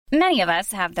Many of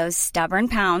us have those stubborn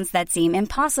pounds that seem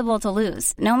impossible to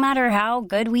lose, no matter how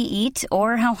good we eat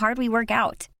or how hard we work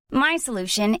out. My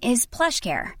solution is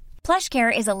PlushCare.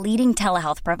 PlushCare is a leading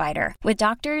telehealth provider with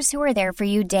doctors who are there for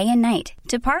you day and night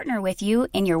to partner with you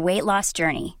in your weight loss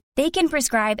journey. They can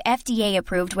prescribe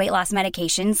FDA-approved weight loss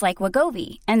medications like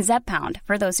Wegovy and Zepbound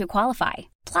for those who qualify.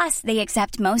 Plus, they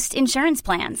accept most insurance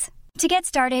plans. To get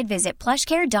started, visit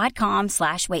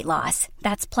plushcare.com/weightloss.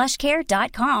 That's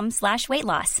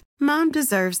plushcare.com/weightloss. Mom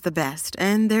deserves the best,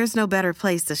 and there's no better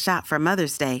place to shop for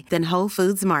Mother's Day than Whole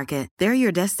Foods Market. They're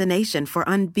your destination for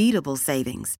unbeatable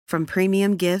savings, from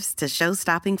premium gifts to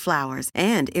show-stopping flowers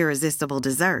and irresistible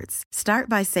desserts. Start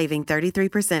by saving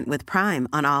 33% with Prime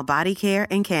on all body care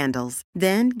and candles.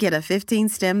 Then get a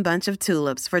 15-stem bunch of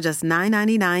tulips for just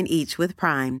 $9.99 each with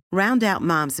Prime. Round out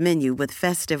Mom's menu with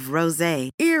festive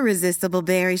rosé, irresistible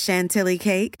berry chantilly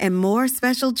cake, and more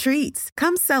special treats.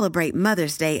 Come celebrate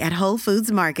Mother's Day at Whole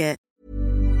Foods Market.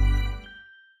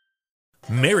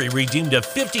 Mary redeemed a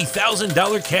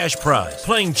 $50,000 cash prize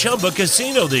playing Chumba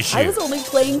Casino this year. I was only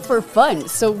playing for fun,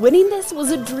 so winning this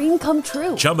was a dream come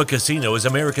true. Chumba Casino is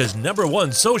America's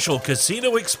 #1 social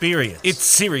casino experience. It's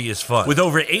serious fun. With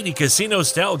over 80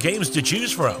 casino-style games to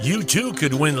choose from, you too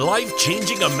could win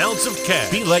life-changing amounts of cash.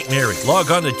 Be like Mary.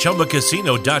 Log on to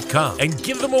ChumbaCasino.com and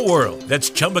give them a whirl. That's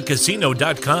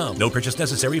ChumbaCasino.com. No purchase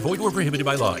necessary. Void where prohibited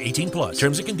by law. 18+.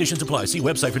 Terms and conditions apply. See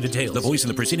website for details. The voice in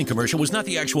the preceding commercial was not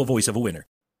the actual voice of a winner.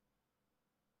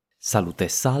 Salute e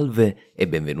salve e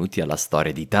benvenuti alla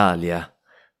Storia d'Italia.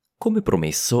 Come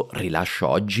promesso, rilascio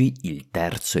oggi il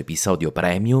terzo episodio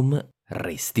premium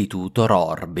Restitutor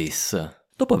Orbis.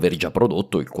 Dopo aver già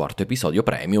prodotto il quarto episodio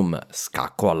premium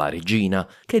Scacco alla Regina,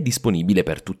 che è disponibile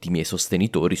per tutti i miei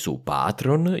sostenitori su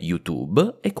Patreon,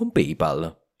 YouTube e con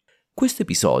PayPal. Questo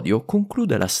episodio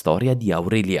conclude la storia di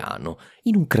Aureliano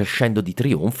in un crescendo di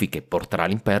trionfi che porterà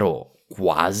l'impero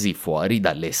quasi fuori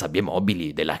dalle sabbie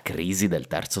mobili della crisi del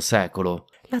III secolo.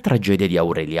 La tragedia di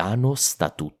Aureliano sta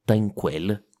tutta in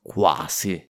quel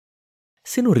quasi.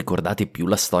 Se non ricordate più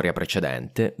la storia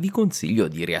precedente, vi consiglio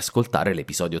di riascoltare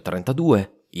l'episodio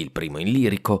 32, il primo in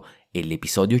lirico, e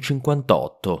l'episodio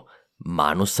 58,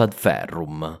 Manus ad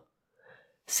Ferrum.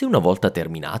 Se una volta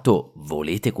terminato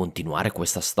volete continuare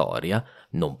questa storia,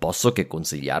 non posso che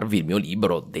consigliarvi il mio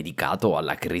libro dedicato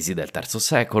alla crisi del III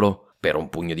secolo, Per un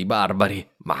pugno di barbari,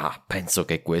 ma penso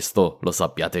che questo lo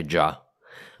sappiate già.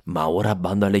 Ma ora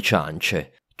bando alle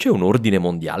ciance. C'è un ordine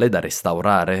mondiale da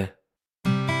restaurare?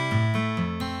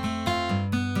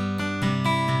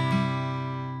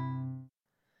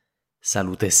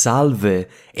 Salute e salve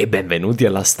e benvenuti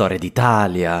alla Storia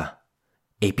d'Italia.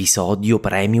 Episodio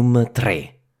Premium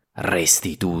 3.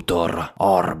 Restitutor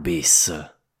Orbis.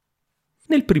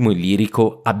 Nel primo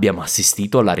illirico abbiamo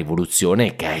assistito alla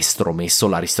rivoluzione che ha estromesso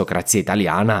l'aristocrazia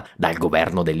italiana dal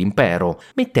governo dell'impero,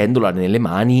 mettendola nelle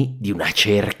mani di una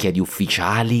cerchia di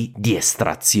ufficiali di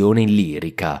estrazione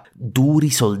illirica, duri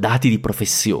soldati di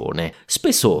professione,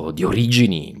 spesso di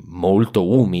origini molto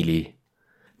umili.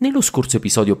 Nello scorso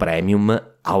episodio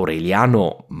premium,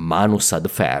 Aureliano Manus ad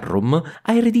Ferrum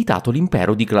ha ereditato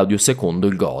l'impero di Claudio II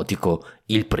il Gotico,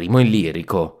 il primo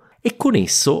illirico, e con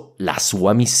esso la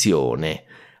sua missione,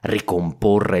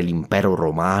 ricomporre l'impero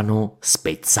romano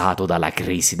spezzato dalla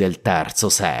crisi del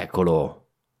III secolo.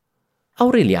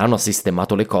 Aureliano ha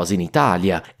sistemato le cose in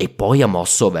Italia e poi ha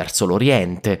mosso verso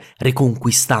l'Oriente,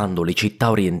 riconquistando le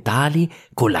città orientali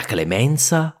con la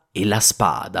clemenza e la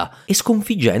spada e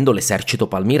sconfiggendo l'esercito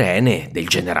palmirene del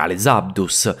generale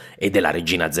Zabdus e della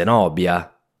regina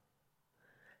Zenobia.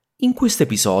 In questo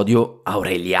episodio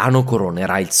Aureliano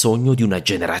coronerà il sogno di una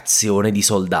generazione di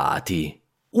soldati.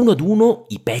 Uno ad uno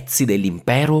i pezzi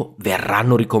dell'impero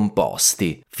verranno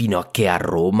ricomposti, fino a che a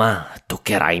Roma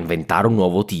toccherà inventare un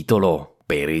nuovo titolo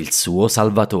per il suo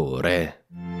salvatore.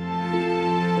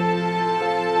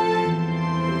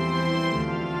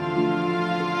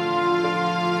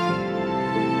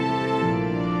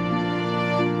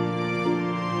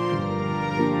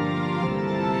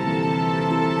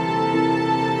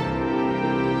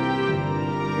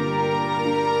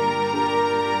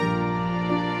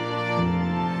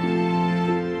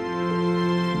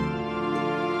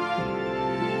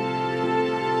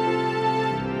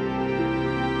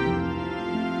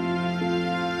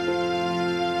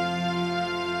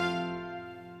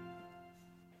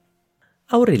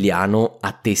 Aureliano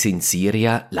attese in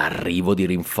Siria l'arrivo di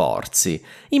rinforzi,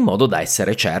 in modo da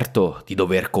essere certo di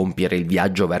dover compiere il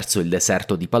viaggio verso il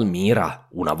deserto di Palmira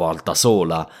una volta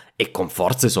sola e con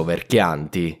forze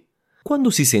soverchianti. Quando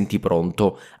si sentì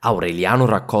pronto, Aureliano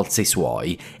raccolse i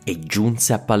suoi e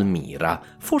giunse a Palmira,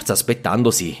 forse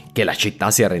aspettandosi che la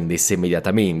città si arrendesse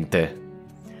immediatamente.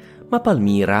 Ma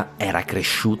Palmira era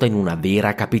cresciuta in una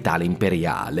vera capitale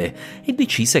imperiale e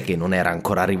decise che non era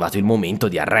ancora arrivato il momento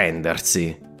di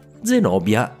arrendersi.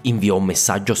 Zenobia inviò un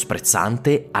messaggio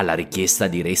sprezzante alla richiesta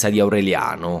di resa di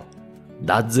Aureliano.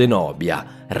 Da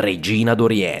Zenobia, regina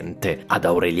d'Oriente, ad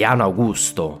Aureliano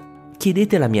Augusto.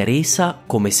 Chiedete la mia resa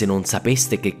come se non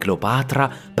sapeste che Cleopatra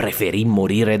preferì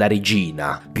morire da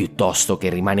regina piuttosto che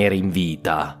rimanere in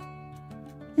vita.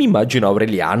 Mi immagino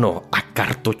Aureliano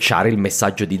accartocciare il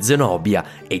messaggio di Zenobia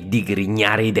e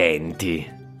digrignare i denti.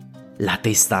 La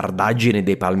testardaggine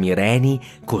dei Palmireni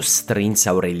costrinse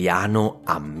Aureliano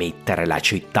a mettere la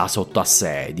città sotto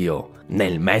assedio,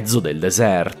 nel mezzo del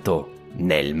deserto,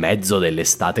 nel mezzo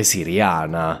dell'estate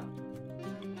siriana.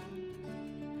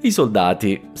 I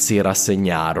soldati si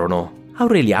rassegnarono.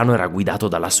 Aureliano era guidato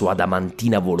dalla sua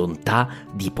adamantina volontà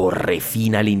di porre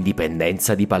fine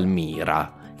all'indipendenza di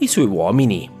Palmira. I suoi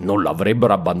uomini non lo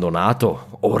avrebbero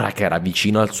abbandonato ora che era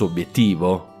vicino al suo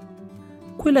obiettivo.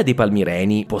 Quella dei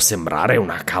Palmireni può sembrare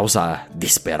una causa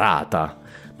disperata,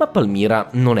 ma Palmira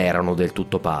non erano del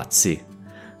tutto pazzi.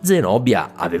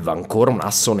 Zenobia aveva ancora un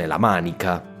asso nella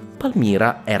manica.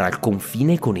 Palmira era al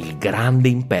confine con il grande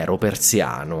impero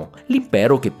persiano,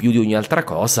 l'impero che più di ogni altra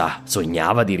cosa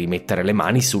sognava di rimettere le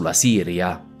mani sulla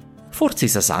Siria. Forse i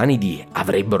Sasanidi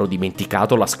avrebbero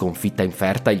dimenticato la sconfitta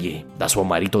infertagli da suo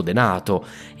marito Denato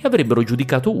e avrebbero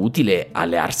giudicato utile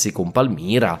allearsi con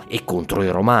Palmira e contro i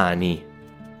Romani.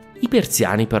 I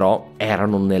persiani però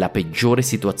erano nella peggiore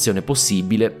situazione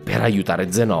possibile per aiutare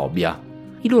Zenobia.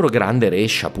 Il loro grande re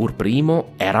Shapur I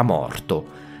era morto.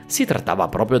 Si trattava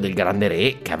proprio del grande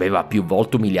re che aveva più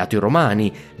volte umiliato i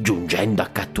Romani, giungendo a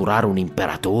catturare un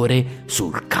imperatore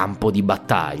sul campo di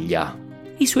battaglia.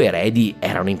 I suoi eredi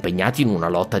erano impegnati in una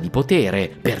lotta di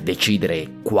potere per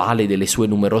decidere quale delle sue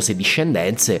numerose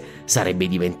discendenze sarebbe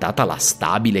diventata la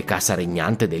stabile casa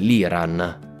regnante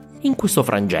dell'Iran. In questo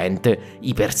frangente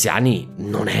i persiani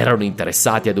non erano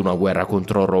interessati ad una guerra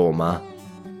contro Roma.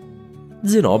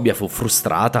 Zenobia fu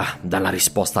frustrata dalla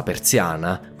risposta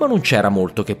persiana, ma non c'era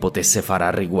molto che potesse fare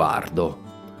al riguardo.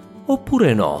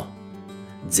 Oppure no?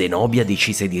 Zenobia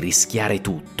decise di rischiare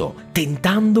tutto,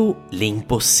 tentando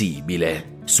l'impossibile: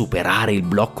 superare il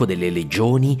blocco delle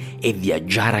legioni e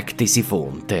viaggiare a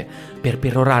Ctesifonte per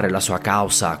perorare la sua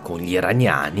causa con gli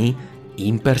iraniani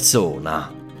in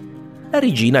persona. La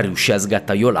regina riuscì a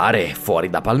sgattaiolare fuori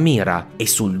da Palmira e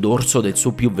sul dorso del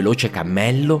suo più veloce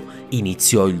cammello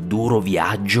iniziò il duro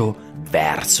viaggio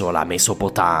verso la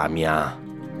Mesopotamia.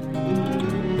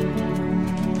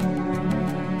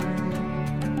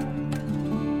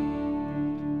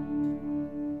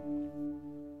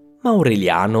 Ma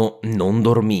Aureliano non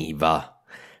dormiva.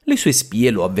 Le sue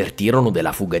spie lo avvertirono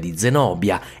della fuga di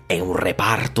Zenobia e un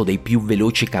reparto dei più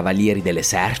veloci cavalieri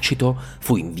dell'esercito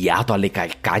fu inviato alle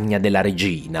calcagna della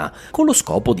regina con lo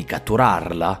scopo di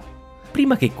catturarla.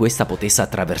 Prima che questa potesse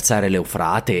attraversare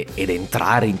l'Eufrate ed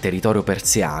entrare in territorio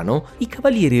persiano, i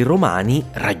cavalieri romani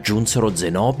raggiunsero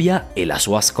Zenobia e la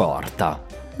sua scorta.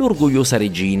 L'orgogliosa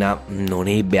regina non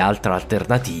ebbe altra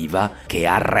alternativa che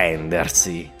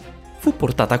arrendersi. Fu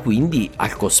portata quindi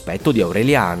al cospetto di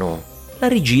Aureliano. La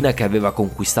regina che aveva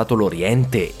conquistato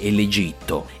l'Oriente e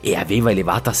l'Egitto e aveva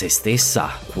elevata se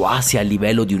stessa quasi al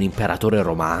livello di un imperatore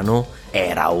romano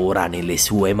era ora nelle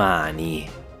sue mani.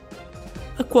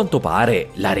 A quanto pare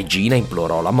la regina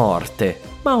implorò la morte,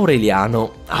 ma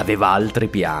Aureliano aveva altri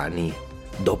piani.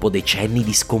 Dopo decenni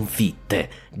di sconfitte,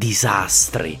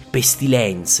 disastri,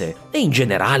 pestilenze e in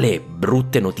generale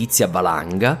brutte notizie a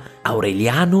valanga,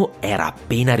 Aureliano era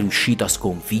appena riuscito a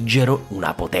sconfiggere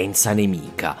una potenza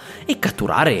nemica e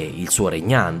catturare il suo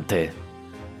regnante.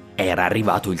 Era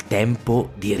arrivato il tempo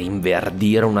di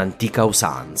rinverdire un'antica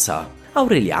usanza.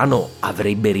 Aureliano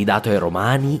avrebbe ridato ai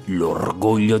Romani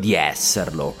l'orgoglio di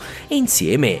esserlo e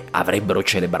insieme avrebbero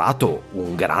celebrato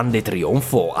un grande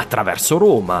trionfo attraverso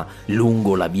Roma,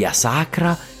 lungo la via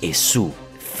sacra e su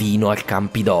fino al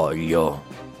Campidoglio.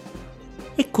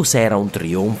 E cos'era un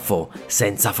trionfo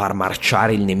senza far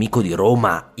marciare il nemico di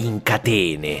Roma in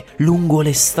catene lungo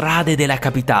le strade della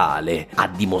capitale, a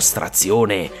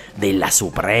dimostrazione della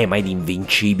suprema ed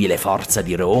invincibile forza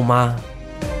di Roma?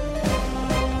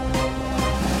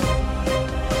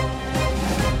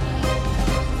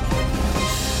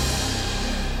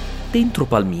 Dentro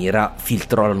Palmira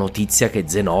filtrò la notizia che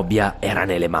Zenobia era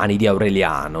nelle mani di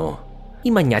Aureliano.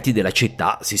 I magnati della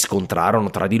città si scontrarono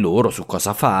tra di loro su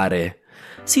cosa fare.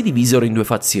 Si divisero in due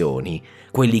fazioni,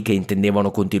 quelli che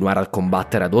intendevano continuare a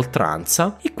combattere ad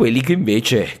oltranza e quelli che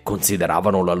invece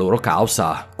consideravano la loro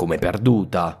causa come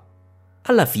perduta.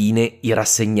 Alla fine i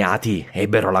rassegnati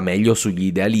ebbero la meglio sugli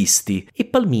idealisti e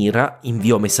Palmira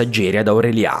inviò messaggeri ad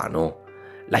Aureliano.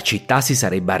 la città si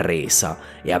sarebbe arresa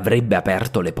e avrebbe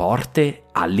aperto le porte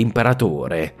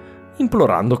all'imperatore,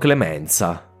 implorando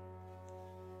clemenza.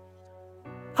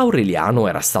 Aureliano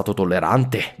era stato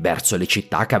tollerante verso le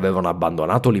città che avevano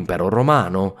abbandonato l'impero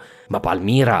romano, ma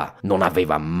Palmira non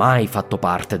aveva mai fatto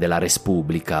parte della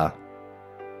Respubblica.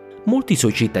 Molti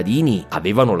suoi cittadini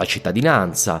avevano la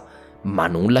cittadinanza, ma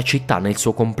non la città nel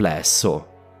suo complesso.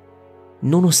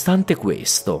 Nonostante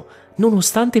questo,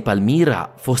 nonostante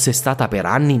Palmira fosse stata per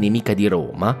anni nemica di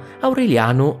Roma,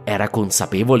 Aureliano era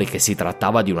consapevole che si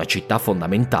trattava di una città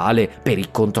fondamentale per il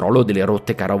controllo delle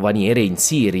rotte carovaniere in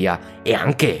Siria e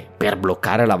anche per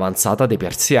bloccare l'avanzata dei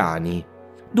persiani.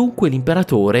 Dunque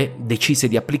l'imperatore decise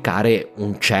di applicare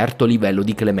un certo livello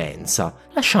di clemenza,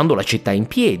 lasciando la città in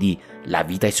piedi, la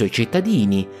vita ai suoi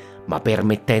cittadini, ma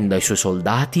permettendo ai suoi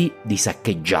soldati di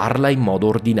saccheggiarla in modo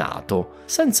ordinato,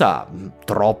 senza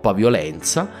troppa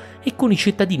violenza, e con i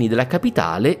cittadini della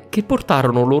capitale che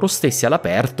portarono loro stessi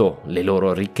all'aperto le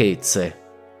loro ricchezze.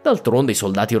 D'altronde i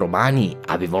soldati romani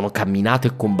avevano camminato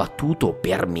e combattuto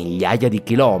per migliaia di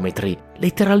chilometri,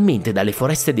 letteralmente dalle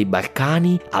foreste dei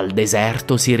Balcani al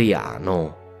deserto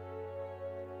siriano.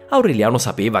 Aureliano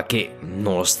sapeva che,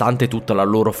 nonostante tutta la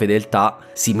loro fedeltà,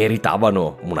 si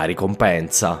meritavano una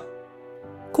ricompensa.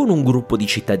 Con un gruppo di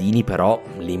cittadini, però,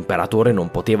 l'imperatore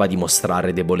non poteva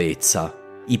dimostrare debolezza.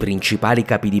 I principali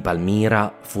capi di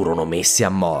Palmira furono messi a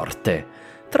morte.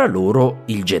 Tra loro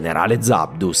il generale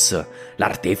Zabdus,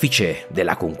 l'artefice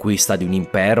della conquista di un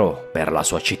impero per la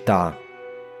sua città.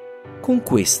 Con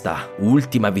questa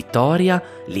ultima vittoria,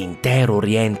 l'intero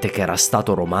Oriente che era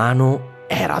stato romano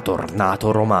era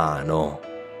tornato romano.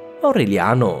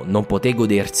 Aureliano non poté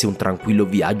godersi un tranquillo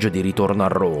viaggio di ritorno a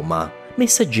Roma.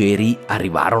 Messaggeri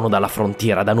arrivarono dalla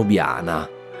frontiera danubiana.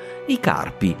 I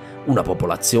Carpi, una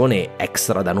popolazione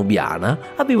extra-danubiana,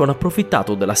 avevano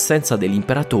approfittato dell'assenza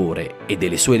dell'imperatore e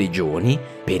delle sue legioni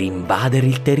per invadere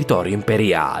il territorio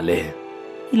imperiale.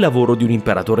 Il lavoro di un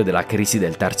imperatore della crisi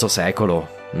del III secolo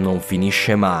non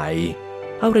finisce mai.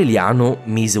 Aureliano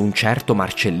mise un certo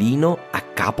Marcellino a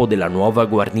capo della nuova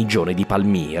guarnigione di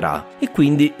Palmira e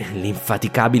quindi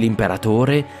l'infaticabile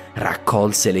imperatore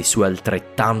raccolse le sue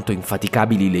altrettanto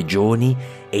infaticabili legioni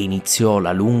e iniziò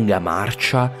la lunga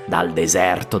marcia dal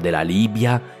deserto della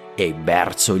Libia e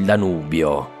verso il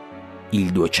Danubio. Il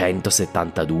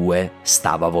 272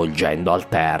 stava volgendo al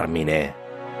termine.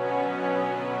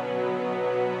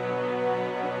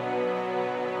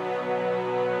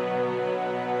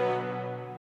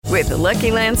 With the Lucky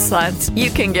Land Slots,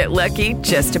 you can get lucky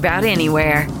just about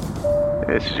anywhere.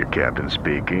 This is your captain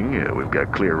speaking. We've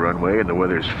got clear runway and the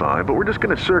weather's fine, but we're just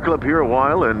going to circle up here a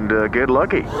while and get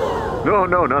lucky.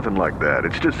 No, nothing like that.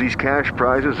 It's just these cash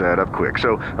prizes add up quick.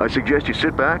 So I suggest you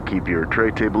sit back, keep your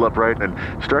tray table upright, and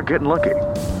start getting lucky.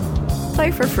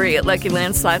 Play for free at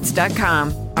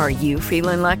LuckyLandSlots.com. Are you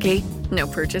feeling lucky? No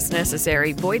purchase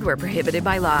necessary. Void where prohibited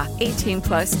by law. 18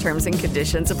 plus terms and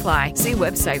conditions apply. See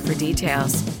website for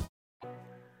details.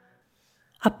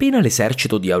 Appena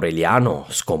l'esercito di Aureliano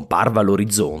scomparve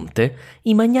all'orizzonte,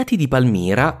 i magnati di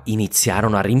Palmira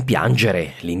iniziarono a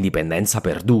rimpiangere l'indipendenza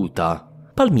perduta.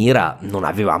 Palmira non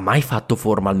aveva mai fatto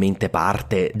formalmente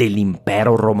parte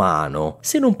dell'impero romano.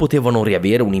 Se non potevano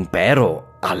riavere un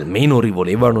impero, almeno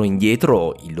rivolevano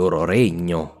indietro il loro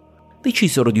regno.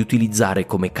 Decisero di utilizzare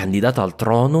come candidato al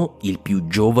trono il più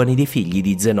giovane dei figli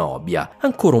di Zenobia,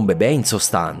 ancora un bebè in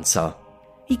sostanza.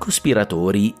 I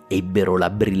cospiratori ebbero la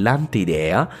brillante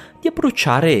idea di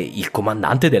approcciare il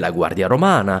comandante della guardia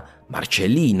romana,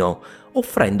 Marcellino,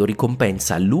 offrendo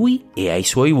ricompensa a lui e ai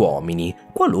suoi uomini,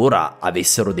 qualora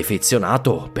avessero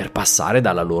defezionato per passare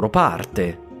dalla loro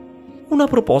parte. Una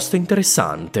proposta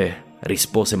interessante,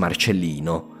 rispose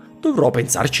Marcellino. Dovrò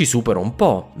pensarci su per un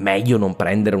po', meglio non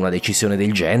prendere una decisione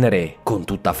del genere con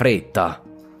tutta fretta.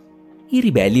 I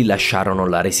ribelli lasciarono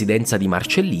la residenza di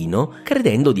Marcellino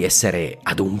credendo di essere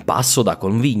ad un passo da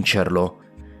convincerlo.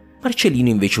 Marcellino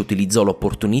invece utilizzò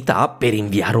l'opportunità per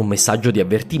inviare un messaggio di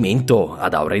avvertimento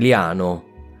ad Aureliano.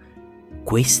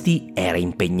 Questi era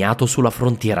impegnato sulla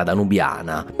frontiera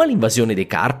danubiana, ma l'invasione dei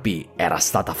Carpi era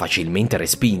stata facilmente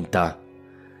respinta.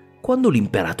 Quando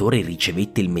l'imperatore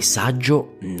ricevette il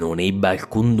messaggio non ebbe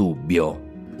alcun dubbio.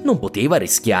 Non poteva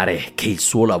rischiare che il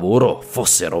suo lavoro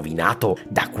fosse rovinato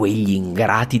da quegli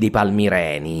ingrati dei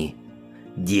Palmireni.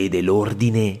 Diede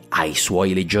l'ordine ai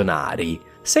suoi legionari,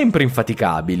 sempre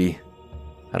infaticabili.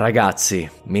 Ragazzi,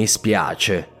 mi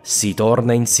spiace, si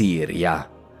torna in Siria.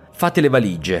 Fate le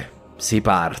valigie, si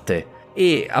parte.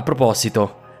 E, a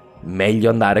proposito,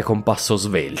 meglio andare con passo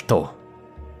svelto.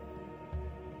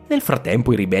 Nel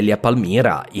frattempo i ribelli a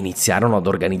Palmira iniziarono ad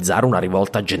organizzare una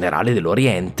rivolta generale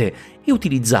dell'Oriente e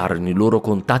utilizzarono i loro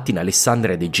contatti in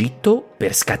Alessandria ed Egitto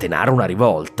per scatenare una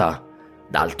rivolta.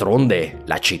 D'altronde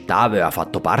la città aveva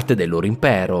fatto parte del loro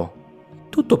impero.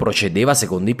 Tutto procedeva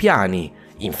secondo i piani,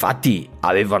 infatti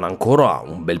avevano ancora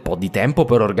un bel po' di tempo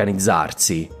per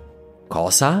organizzarsi.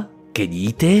 Cosa? Che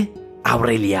dite?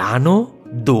 Aureliano?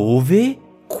 Dove?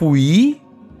 Qui?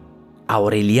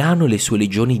 Aureliano e le sue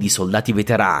legioni di soldati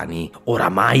veterani,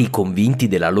 oramai convinti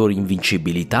della loro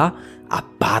invincibilità,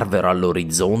 apparvero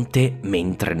all'orizzonte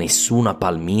mentre nessuno a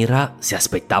Palmira si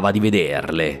aspettava di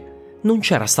vederle. Non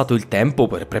c'era stato il tempo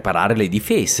per preparare le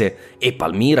difese e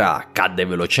Palmira cadde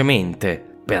velocemente,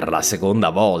 per la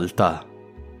seconda volta.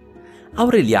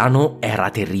 Aureliano era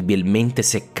terribilmente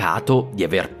seccato di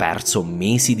aver perso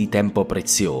mesi di tempo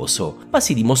prezioso, ma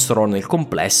si dimostrò nel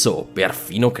complesso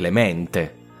perfino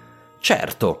clemente.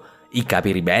 Certo, i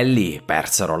capi ribelli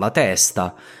persero la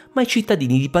testa, ma i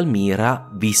cittadini di Palmira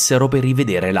vissero per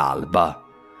rivedere l'alba.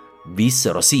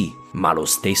 Vissero sì, ma lo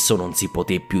stesso non si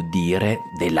poté più dire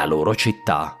della loro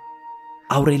città.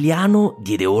 Aureliano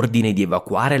diede ordine di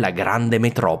evacuare la grande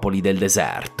metropoli del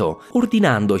deserto,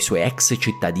 ordinando ai suoi ex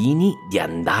cittadini di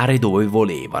andare dove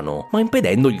volevano, ma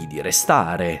impedendogli di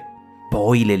restare.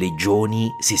 Poi le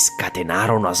legioni si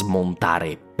scatenarono a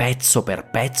smontare pezzo per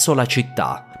pezzo la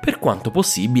città, per quanto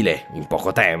possibile in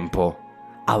poco tempo.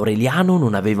 Aureliano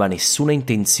non aveva nessuna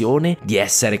intenzione di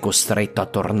essere costretto a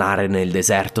tornare nel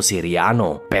deserto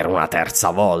siriano per una terza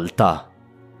volta.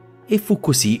 E fu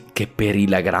così che perì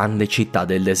la grande città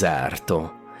del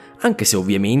deserto, anche se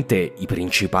ovviamente i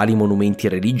principali monumenti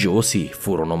religiosi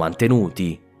furono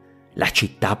mantenuti. La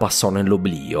città passò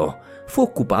nell'oblio, fu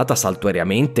occupata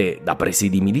saltuariamente da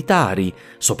presidi militari,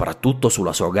 soprattutto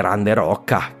sulla sua grande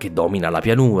rocca che domina la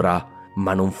pianura,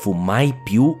 ma non fu mai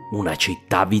più una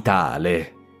città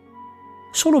vitale.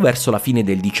 Solo verso la fine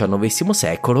del XIX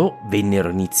secolo vennero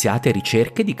iniziate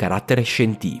ricerche di carattere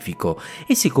scientifico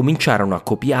e si cominciarono a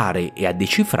copiare e a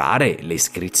decifrare le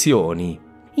iscrizioni.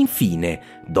 Infine,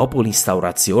 dopo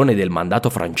l'instaurazione del mandato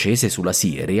francese sulla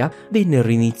Siria,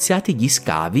 vennero iniziati gli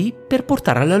scavi per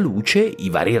portare alla luce i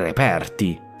vari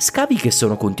reperti. Scavi che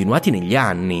sono continuati negli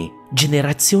anni.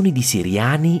 Generazioni di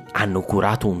siriani hanno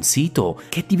curato un sito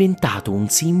che è diventato un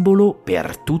simbolo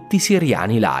per tutti i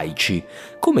siriani laici,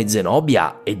 come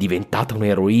Zenobia è diventata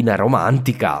un'eroina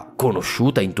romantica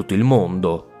conosciuta in tutto il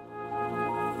mondo.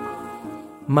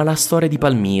 Ma la storia di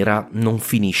Palmira non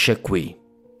finisce qui,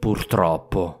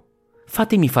 purtroppo.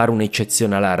 Fatemi fare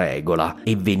un'eccezione alla regola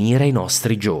e venire ai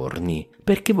nostri giorni,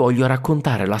 perché voglio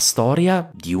raccontare la storia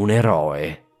di un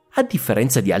eroe. A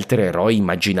differenza di altri eroi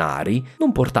immaginari,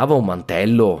 non portava un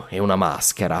mantello e una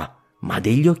maschera, ma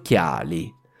degli occhiali.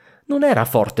 Non era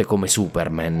forte come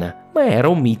Superman, ma era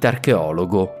un mite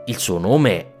archeologo. Il suo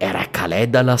nome era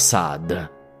Khaled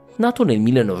al-Assad. Nato nel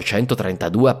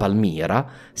 1932 a Palmira,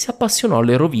 si appassionò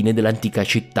alle rovine dell'antica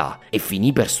città e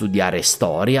finì per studiare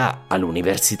storia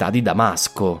all'Università di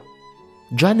Damasco.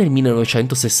 Già nel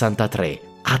 1963,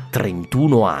 a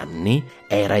 31 anni,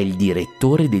 era il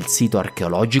direttore del sito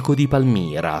archeologico di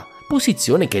Palmira,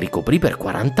 posizione che ricoprì per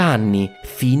 40 anni,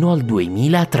 fino al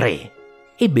 2003.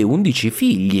 Ebbe 11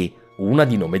 figli, una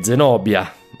di nome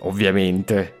Zenobia,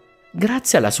 ovviamente.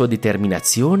 Grazie alla sua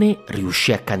determinazione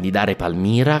riuscì a candidare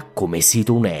Palmira come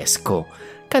sito UNESCO,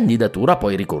 candidatura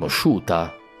poi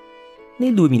riconosciuta.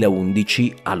 Nel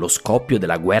 2011, allo scoppio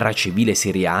della guerra civile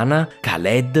siriana,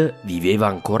 Khaled viveva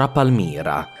ancora a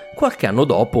Palmira. Qualche anno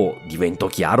dopo diventò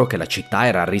chiaro che la città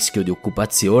era a rischio di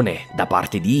occupazione da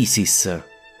parte di ISIS.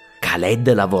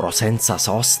 Khaled lavorò senza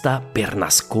sosta per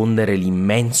nascondere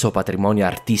l'immenso patrimonio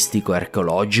artistico e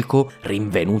archeologico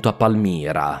rinvenuto a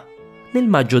Palmira. Nel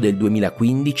maggio del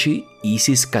 2015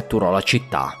 ISIS catturò la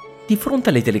città. Di fronte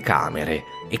alle telecamere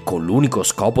e con l'unico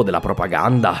scopo della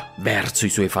propaganda verso i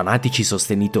suoi fanatici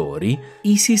sostenitori,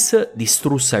 ISIS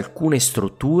distrusse alcune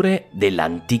strutture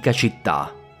dell'antica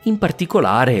città, in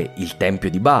particolare il tempio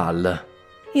di Baal.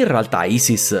 In realtà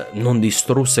ISIS non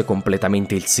distrusse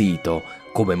completamente il sito,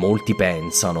 come molti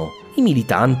pensano. I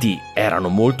militanti erano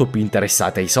molto più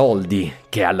interessati ai soldi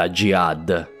che alla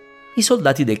jihad. I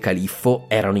soldati del califfo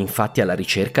erano infatti alla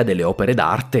ricerca delle opere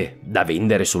d'arte da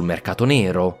vendere sul mercato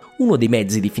nero, uno dei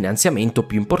mezzi di finanziamento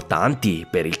più importanti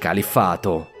per il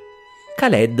califfato.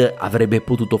 Khaled avrebbe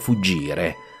potuto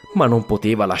fuggire, ma non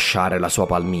poteva lasciare la sua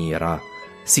Palmira.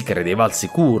 Si credeva al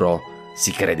sicuro,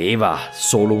 si credeva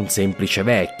solo un semplice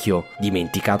vecchio,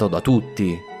 dimenticato da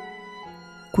tutti.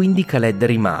 Quindi Khaled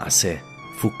rimase,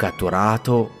 fu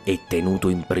catturato e tenuto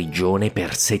in prigione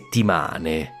per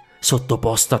settimane.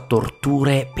 sottoposto a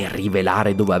torture per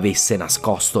rivelare dove avesse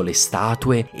nascosto le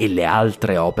statue e le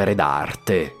altre opere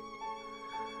d'arte.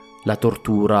 La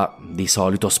tortura di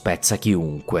solito spezza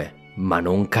chiunque, ma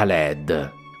non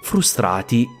Khaled.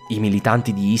 Frustrati, i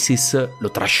militanti di ISIS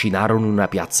lo trascinarono in una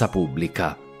piazza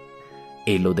pubblica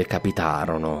e lo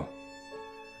decapitarono.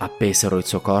 Appesero il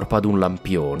suo corpo ad un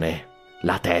lampione,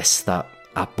 la testa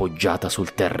appoggiata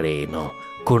sul terreno,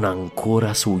 con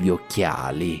ancora sugli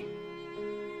occhiali.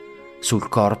 Sul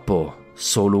corpo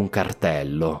solo un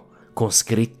cartello, con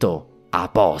scritto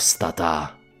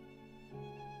apostata.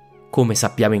 Come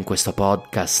sappiamo in questo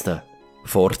podcast,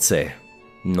 forse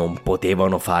non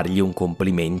potevano fargli un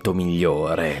complimento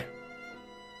migliore.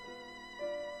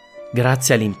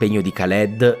 Grazie all'impegno di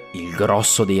Khaled, il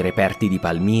grosso dei reperti di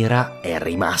Palmira è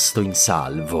rimasto in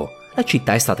salvo. La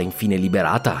città è stata infine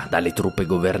liberata dalle truppe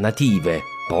governative,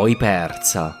 poi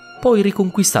persa, poi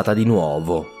riconquistata di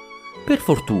nuovo. Per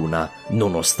fortuna,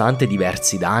 nonostante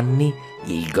diversi danni,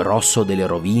 il grosso delle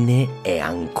rovine è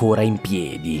ancora in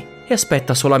piedi e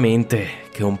aspetta solamente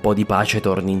che un po' di pace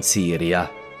torni in Siria.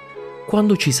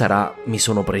 Quando ci sarà, mi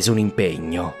sono preso un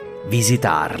impegno: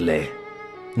 visitarle.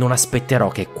 Non aspetterò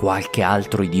che qualche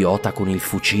altro idiota con il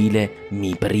fucile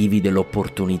mi privi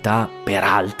dell'opportunità per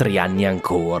altri anni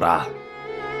ancora.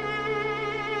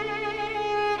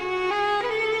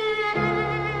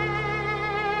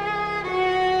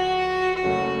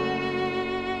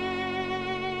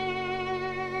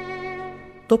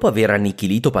 Dopo aver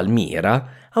annichilito Palmira,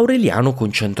 Aureliano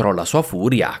concentrò la sua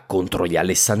furia contro gli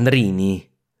Alessandrini.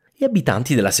 Gli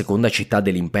abitanti della seconda città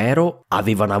dell'impero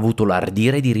avevano avuto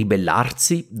l'ardire di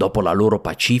ribellarsi dopo la loro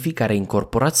pacifica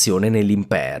reincorporazione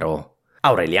nell'impero.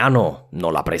 Aureliano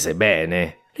non la prese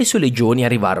bene. Le sue legioni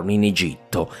arrivarono in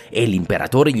Egitto e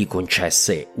l'imperatore gli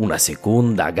concesse una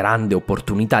seconda grande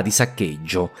opportunità di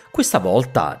saccheggio, questa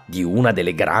volta di una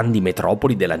delle grandi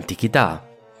metropoli dell'antichità.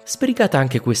 Sbrigata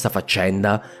anche questa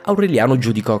faccenda, Aureliano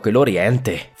giudicò che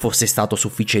l'Oriente fosse stato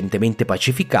sufficientemente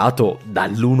pacificato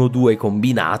dall'1-2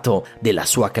 combinato della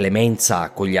sua clemenza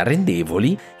con gli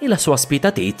arrendevoli e la sua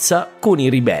spietatezza con i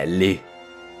ribelli.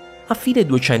 A fine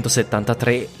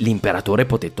 273 l'imperatore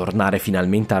poté tornare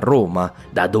finalmente a Roma,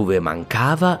 da dove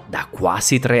mancava da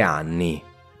quasi 3 anni.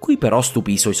 Qui però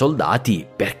stupì i suoi soldati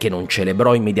perché non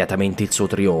celebrò immediatamente il suo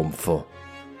trionfo.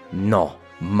 No.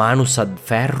 Manus ad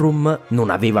Ferrum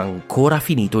non aveva ancora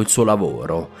finito il suo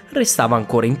lavoro. Restava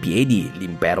ancora in piedi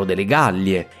l'impero delle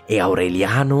Gallie e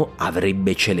Aureliano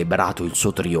avrebbe celebrato il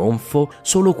suo trionfo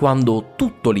solo quando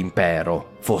tutto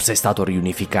l'impero fosse stato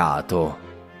riunificato.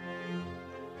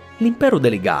 L'impero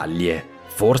delle Gallie,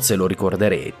 forse lo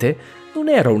ricorderete, non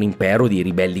era un impero di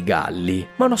ribelli galli,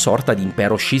 ma una sorta di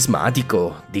impero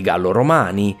scismatico di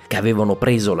gallo-romani che avevano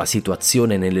preso la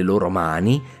situazione nelle loro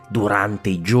mani durante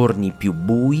i giorni più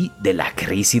bui della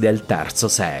crisi del III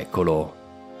secolo.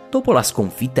 Dopo la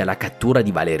sconfitta e la cattura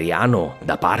di Valeriano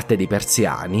da parte dei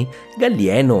persiani,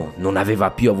 Gallieno non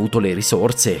aveva più avuto le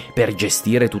risorse per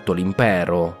gestire tutto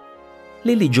l'impero.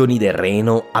 Le legioni del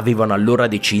Reno avevano allora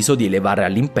deciso di elevare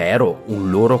all'impero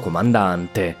un loro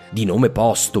comandante, di nome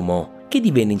Postumo, che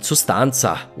divenne in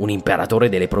sostanza un imperatore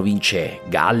delle province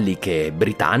galliche,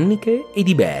 britanniche ed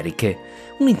iberiche,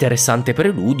 un interessante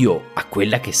preludio a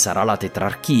quella che sarà la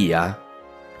tetrarchia.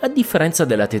 A differenza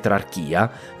della tetrarchia,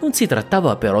 non si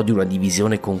trattava però di una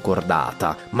divisione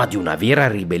concordata, ma di una vera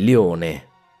ribellione.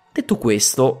 Detto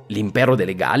questo, l'impero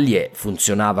delle Gallie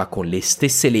funzionava con le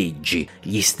stesse leggi,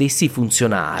 gli stessi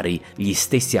funzionari, gli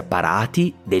stessi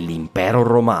apparati dell'impero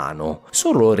romano,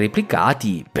 solo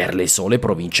replicati per le sole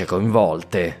province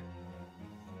coinvolte.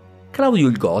 Claudio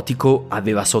il Gotico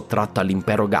aveva sottratto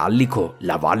all'impero gallico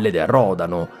la valle del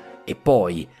Rodano e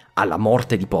poi, alla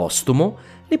morte di Postumo,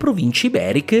 le province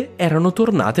iberiche erano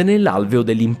tornate nell'alveo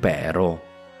dell'impero.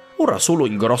 Ora solo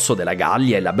il grosso della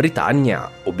Gallia e la Britannia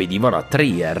obbedivano a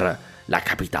Trier, la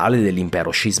capitale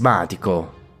dell'impero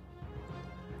scismatico.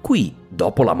 Qui,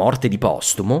 dopo la morte di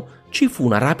Postumo, ci fu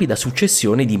una rapida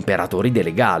successione di imperatori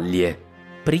delle Gallie.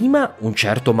 Prima un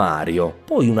certo Mario,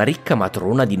 poi una ricca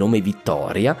matrona di nome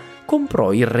Vittoria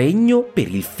comprò il regno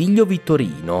per il figlio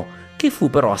Vittorino, che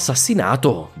fu però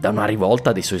assassinato da una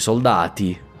rivolta dei suoi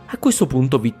soldati. A questo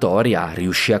punto Vittoria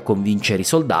riuscì a convincere i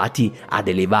soldati ad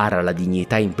elevare alla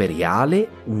dignità imperiale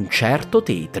un certo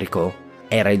Tetrico.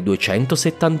 Era il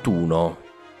 271.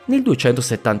 Nel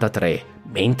 273,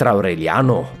 mentre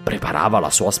Aureliano preparava la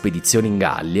sua spedizione in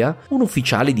Gallia, un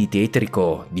ufficiale di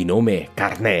Tetrico di nome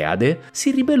Carneade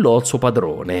si ribellò al suo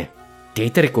padrone.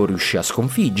 Tetrico riuscì a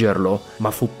sconfiggerlo,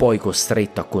 ma fu poi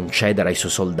costretto a concedere ai suoi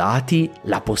soldati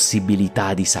la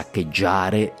possibilità di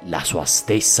saccheggiare la sua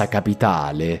stessa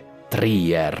capitale,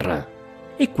 Trier.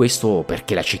 E questo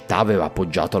perché la città aveva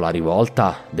appoggiato la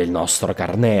rivolta del nostro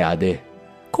Carneade.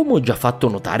 Come ho già fatto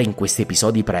notare in questi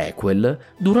episodi prequel,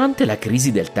 durante la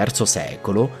crisi del III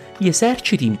secolo, gli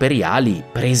eserciti imperiali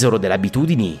presero delle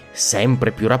abitudini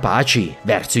sempre più rapaci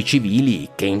verso i civili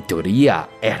che in teoria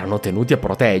erano tenuti a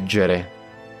proteggere.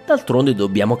 D'altronde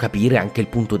dobbiamo capire anche il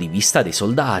punto di vista dei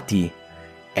soldati.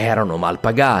 Erano mal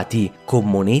pagati, con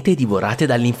monete divorate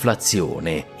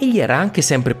dall'inflazione, e gli era anche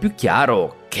sempre più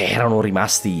chiaro che erano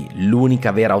rimasti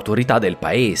l'unica vera autorità del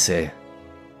paese.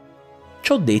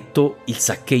 Ciò detto, il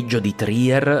saccheggio di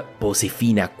Trier pose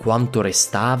fine a quanto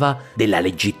restava della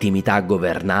legittimità a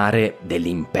governare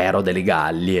dell'impero delle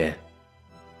Gallie.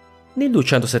 Nel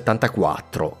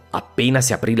 274, appena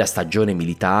si aprì la stagione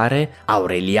militare,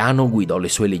 Aureliano guidò le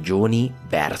sue legioni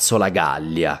verso la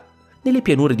Gallia. Nelle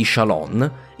pianure di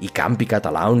Chalon, i campi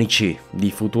catalaunici di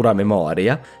futura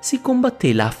memoria, si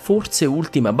combatté la forse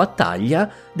ultima battaglia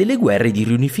delle guerre di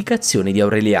riunificazione di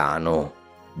Aureliano.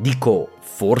 Dico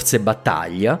forse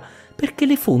battaglia perché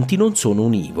le fonti non sono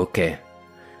univoche.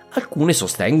 Alcune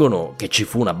sostengono che ci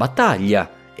fu una battaglia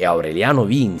e Aureliano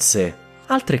vinse,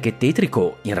 altre che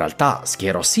Tetrico in realtà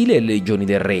schierò sì le legioni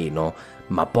del Reno,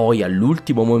 ma poi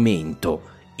all'ultimo momento,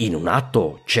 in un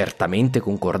atto certamente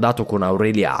concordato con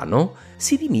Aureliano,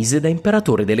 si dimise da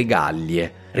imperatore delle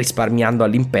Gallie, risparmiando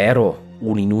all'impero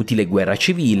un'inutile guerra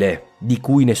civile, di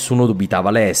cui nessuno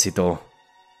dubitava l'esito.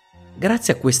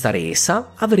 Grazie a questa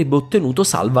resa avrebbe ottenuto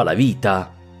salva la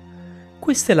vita.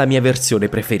 Questa è la mia versione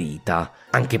preferita,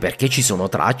 anche perché ci sono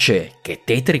tracce che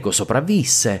Tetrico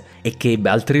sopravvisse e che ebbe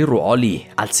altri ruoli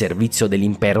al servizio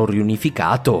dell'impero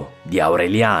riunificato di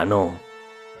Aureliano.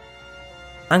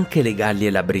 Anche le Gallie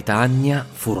e la Britannia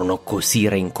furono così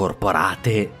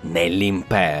reincorporate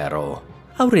nell'impero.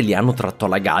 Aureliano trattò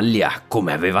la Gallia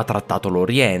come aveva trattato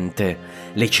l'Oriente.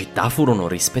 Le città furono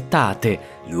rispettate,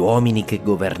 gli uomini che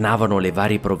governavano le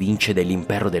varie province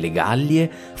dell'impero delle Gallie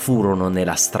furono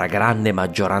nella stragrande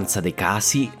maggioranza dei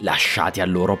casi lasciati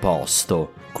al loro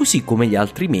posto, così come gli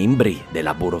altri membri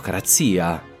della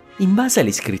burocrazia. In base alle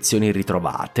iscrizioni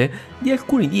ritrovate, di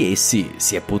alcuni di essi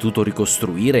si è potuto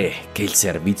ricostruire che il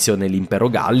servizio nell'impero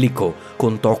gallico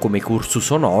contò come cursus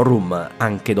honorum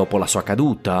anche dopo la sua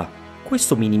caduta.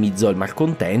 Questo minimizzò il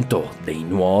malcontento dei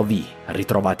nuovi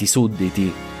ritrovati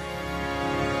sudditi.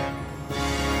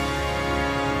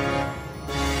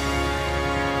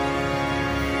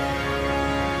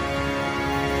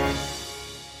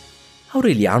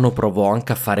 Aureliano provò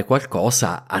anche a fare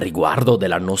qualcosa a riguardo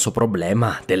dell'annoso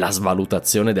problema della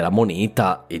svalutazione della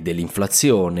moneta e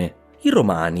dell'inflazione. I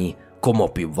romani, come ho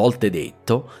più volte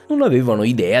detto, non avevano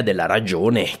idea della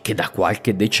ragione che da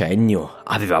qualche decennio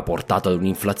aveva portato ad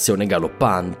un'inflazione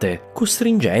galoppante,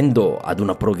 costringendo ad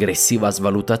una progressiva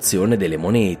svalutazione delle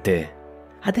monete.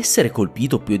 Ad essere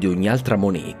colpito più di ogni altra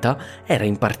moneta era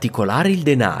in particolare il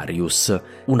denarius,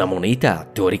 una moneta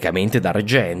teoricamente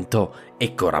d'argento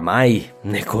e che oramai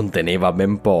ne conteneva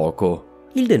ben poco.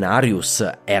 Il denarius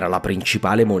era la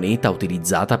principale moneta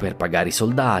utilizzata per pagare i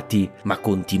soldati, ma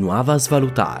continuava a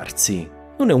svalutarsi.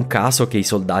 Non è un caso che i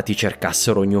soldati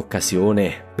cercassero ogni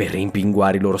occasione per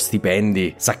rimpinguare i loro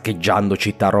stipendi saccheggiando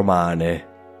città romane.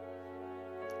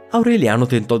 Aureliano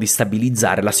tentò di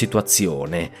stabilizzare la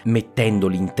situazione, mettendo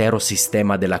l'intero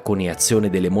sistema della coniazione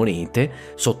delle monete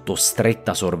sotto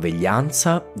stretta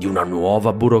sorveglianza di una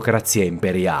nuova burocrazia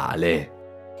imperiale.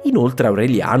 Inoltre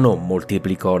Aureliano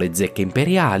moltiplicò le zecche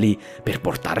imperiali per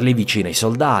portarle vicine ai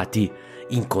soldati,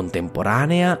 in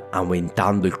contemporanea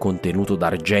aumentando il contenuto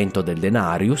d'argento del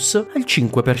denarius al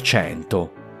 5%.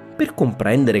 Per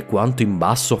comprendere quanto in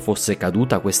basso fosse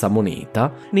caduta questa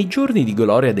moneta, nei giorni di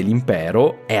gloria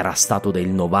dell'impero era stato del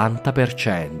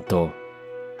 90%.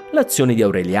 L'azione di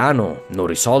Aureliano non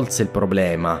risolse il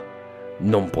problema.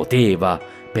 Non poteva,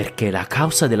 perché la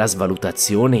causa della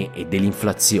svalutazione e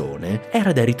dell'inflazione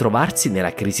era da ritrovarsi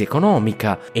nella crisi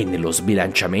economica e nello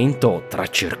sbilanciamento tra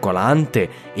circolante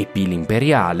e PIL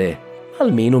imperiale.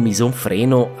 Almeno mise un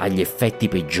freno agli effetti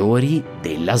peggiori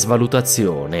della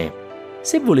svalutazione.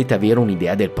 Se volete avere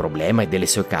un'idea del problema e delle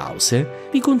sue cause,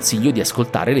 vi consiglio di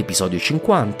ascoltare l'episodio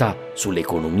 50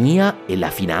 sull'economia e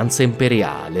la finanza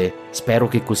imperiale. Spero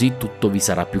che così tutto vi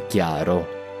sarà più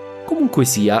chiaro. Comunque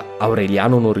sia,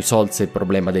 Aureliano non risolse il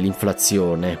problema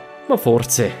dell'inflazione, ma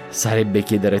forse sarebbe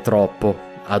chiedere troppo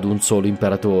ad un solo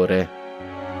imperatore.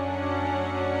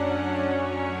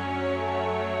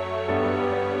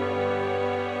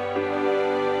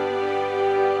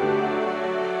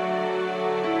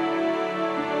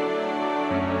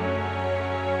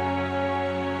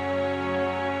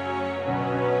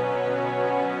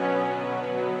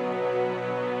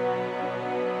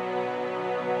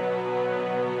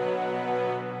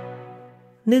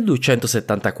 Nel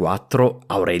 274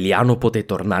 Aureliano poté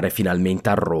tornare finalmente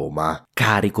a Roma,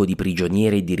 carico di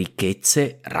prigionieri e di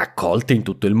ricchezze raccolte in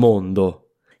tutto il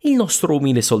mondo. Il nostro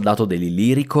umile soldato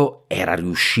dell'Illirico era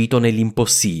riuscito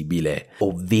nell'impossibile,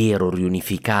 ovvero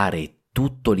riunificare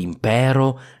tutto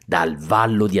l'impero dal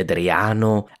Vallo di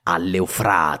Adriano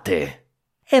all'Eufrate.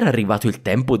 Era arrivato il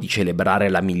tempo di celebrare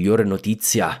la migliore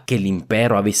notizia che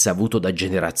l'impero avesse avuto da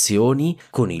generazioni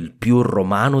con il più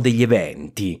romano degli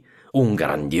eventi, un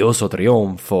grandioso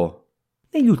trionfo.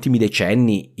 Negli ultimi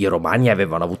decenni i romani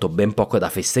avevano avuto ben poco da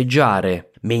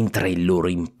festeggiare, mentre il loro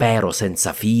impero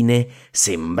senza fine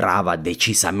sembrava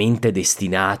decisamente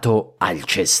destinato al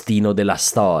cestino della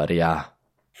storia.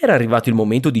 Era arrivato il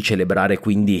momento di celebrare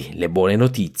quindi le buone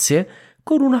notizie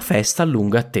con una festa a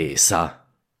lungo attesa.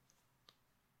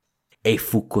 E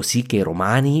fu così che i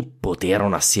romani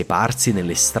poterono assieparsi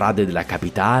nelle strade della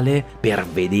capitale per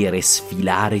vedere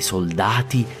sfilare i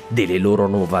soldati delle loro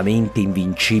nuovamente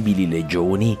invincibili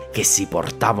legioni che si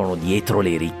portavano dietro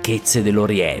le ricchezze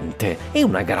dell'Oriente e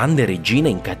una grande regina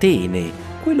in catene,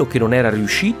 quello che non era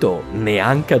riuscito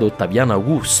neanche ad Ottaviano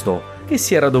Augusto, che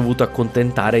si era dovuto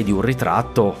accontentare di un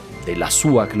ritratto della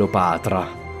sua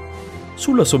Cleopatra.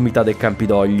 Sulla sommità del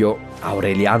Campidoglio,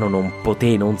 Aureliano non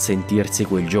poté non sentirsi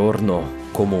quel giorno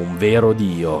come un vero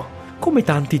dio, come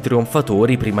tanti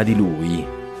trionfatori prima di lui,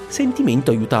 sentimento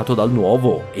aiutato dal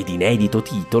nuovo ed inedito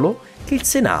titolo che il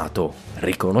Senato,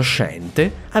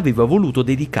 riconoscente, aveva voluto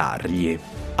dedicargli.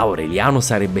 Aureliano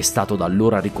sarebbe stato da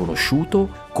allora riconosciuto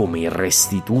come il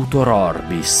Restitutor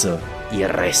Orbis, il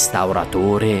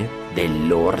restauratore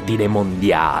dell'ordine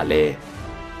mondiale.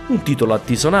 Un titolo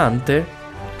altisonante?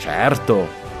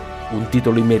 Certo. Un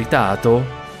titolo immeritato?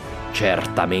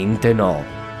 Certamente no.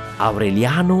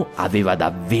 Aureliano aveva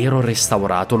davvero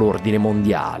restaurato l'ordine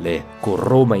mondiale, con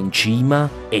Roma in cima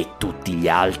e tutti gli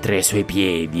altri ai suoi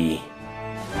piedi.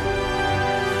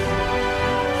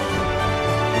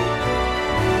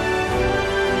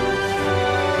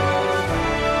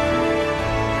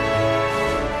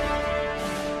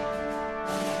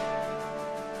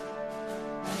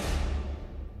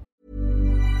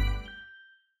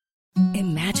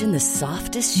 Imagine the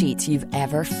softest sheets you've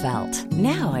ever felt.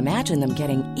 Now imagine them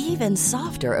getting even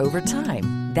softer over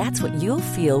time. That's what you'll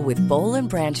feel with Boll &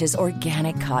 Branch's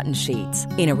organic cotton sheets.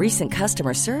 In a recent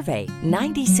customer survey,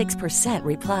 96%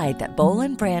 replied that Boll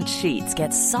 & Branch sheets get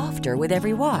softer with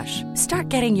every wash. Start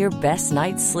getting your best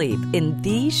night's sleep in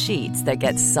these sheets that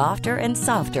get softer and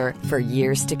softer for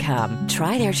years to come.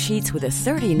 Try their sheets with a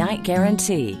 30-night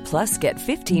guarantee. Plus, get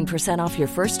 15% off your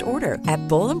first order at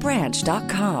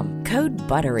bollandbranch.com. Code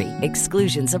BUTTERY.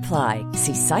 Exclusions apply.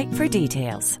 See site for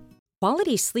details.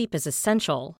 Quality sleep is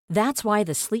essential. That's why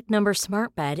the Sleep Number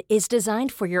Smart Bed is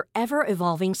designed for your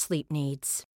ever-evolving sleep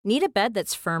needs. Need a bed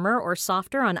that's firmer or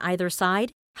softer on either side?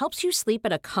 Helps you sleep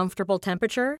at a comfortable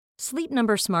temperature? Sleep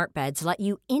Number Smart Beds let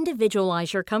you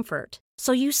individualize your comfort,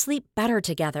 so you sleep better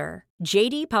together.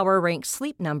 J.D. Power ranks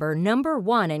Sleep Number number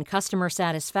 1 in customer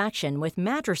satisfaction with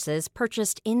mattresses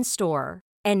purchased in-store.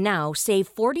 And now,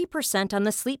 save 40% on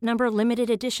the Sleep Number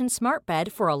Limited Edition Smart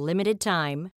Bed for a limited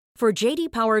time. For J.D.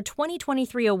 Power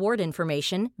 2023 award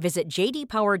information, visit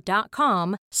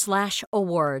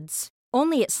jdpower.com/awards.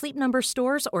 Only at Sleep Number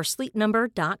stores or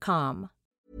sleepnumber.com.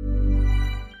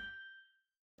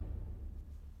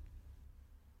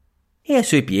 E ai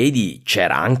suoi piedi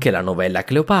c'era anche la novella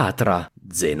Cleopatra,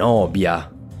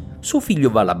 Zenobia. Suo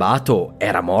figlio Valabato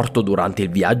era morto durante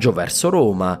il viaggio verso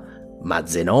Roma, ma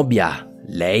Zenobia,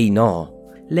 lei no.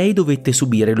 Lei dovette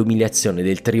subire l'umiliazione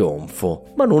del trionfo,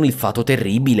 ma non il fato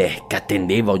terribile che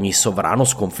attendeva ogni sovrano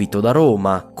sconfitto da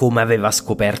Roma, come aveva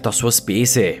scoperto a sue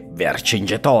spese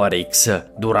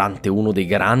Vercingetorix durante uno dei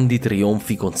grandi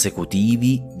trionfi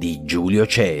consecutivi di Giulio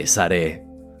Cesare.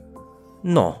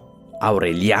 No,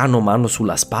 Aureliano mano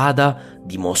sulla spada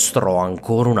dimostrò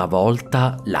ancora una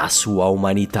volta la sua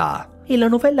umanità. E la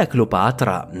novella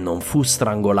Cleopatra non fu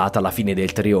strangolata alla fine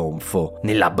del trionfo,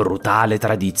 nella brutale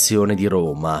tradizione di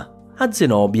Roma. A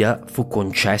Zenobia fu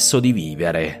concesso di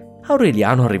vivere.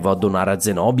 Aureliano arrivò a donare a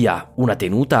Zenobia una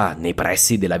tenuta nei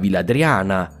pressi della Villa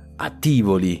Adriana, a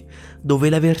Tivoli, dove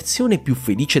la versione più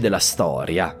felice della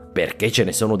storia, perché ce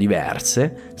ne sono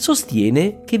diverse,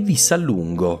 sostiene che visse a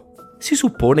lungo. Si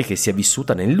suppone che sia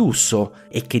vissuta nel lusso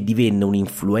e che divenne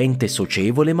un'influente e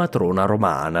socievole matrona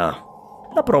romana.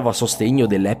 La prova a sostegno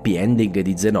dell'happy ending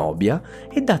di Zenobia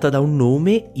è data da un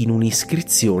nome in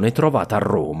un'iscrizione trovata a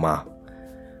Roma.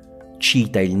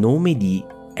 Cita il nome di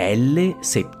L.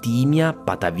 Septimia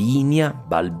Patavinia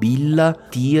Balbilla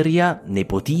Tiria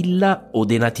Nepotilla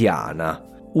Odenatiana,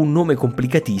 un nome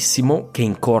complicatissimo che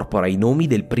incorpora i nomi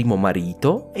del primo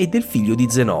marito e del figlio di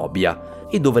Zenobia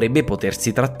e dovrebbe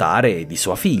potersi trattare di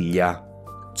sua figlia.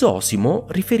 Zosimo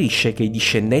riferisce che i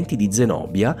discendenti di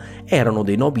Zenobia erano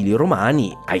dei nobili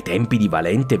romani ai tempi di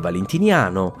Valente e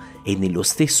Valentiniano e nello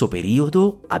stesso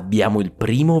periodo abbiamo il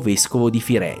primo vescovo di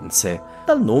Firenze,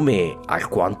 dal nome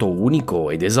alquanto unico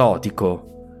ed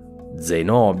esotico,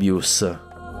 Zenobius.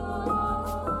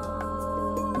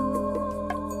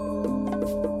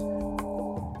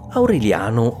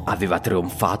 Aureliano aveva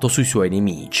trionfato sui suoi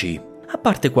nemici. A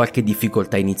parte qualche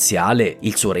difficoltà iniziale,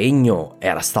 il suo regno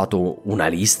era stato una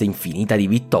lista infinita di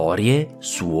vittorie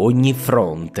su ogni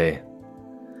fronte.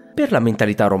 Per la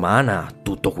mentalità romana,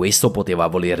 tutto questo poteva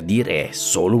voler dire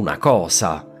solo una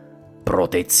cosa: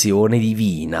 protezione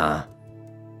divina.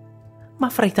 Ma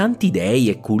fra i tanti dei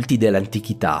e culti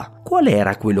dell'antichità, qual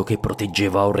era quello che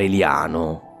proteggeva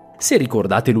Aureliano? Se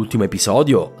ricordate l'ultimo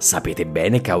episodio, sapete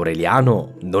bene che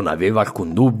Aureliano non aveva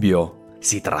alcun dubbio.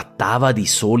 Si trattava di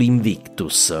Sol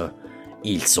Invictus,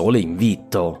 il sole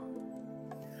invitto.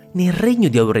 Nel regno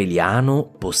di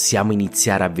Aureliano possiamo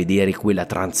iniziare a vedere quella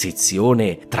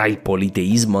transizione tra il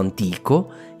politeismo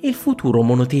antico e il futuro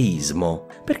monoteismo,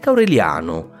 perché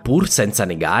Aureliano, pur senza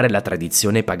negare la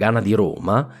tradizione pagana di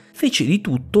Roma, fece di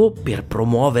tutto per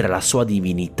promuovere la sua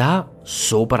divinità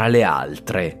sopra le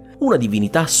altre, una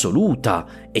divinità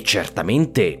assoluta e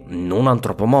certamente non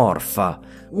antropomorfa,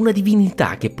 una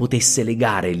divinità che potesse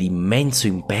legare l'immenso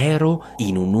impero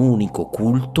in un unico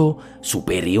culto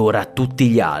superiore a tutti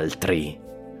gli altri.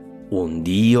 Un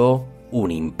dio, un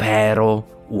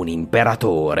impero, un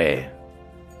imperatore.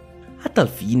 A tal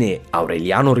fine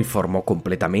Aureliano riformò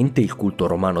completamente il culto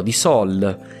romano di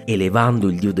Sol, elevando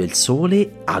il dio del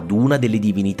sole ad una delle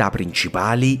divinità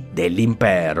principali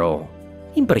dell'impero.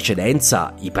 In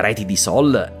precedenza, i preti di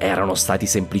Sol erano stati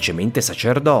semplicemente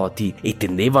sacerdoti e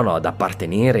tendevano ad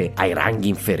appartenere ai ranghi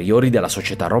inferiori della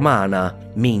società romana,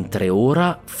 mentre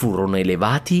ora furono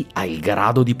elevati al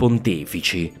grado di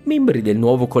pontefici, membri del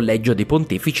nuovo collegio dei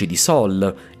pontefici di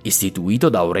Sol, istituito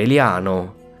da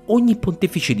Aureliano. Ogni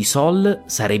pontefice di Sol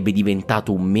sarebbe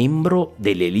diventato un membro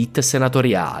dell'elite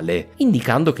senatoriale,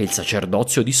 indicando che il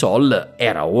sacerdozio di Sol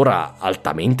era ora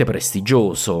altamente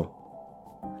prestigioso.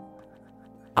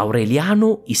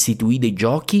 Aureliano istituì dei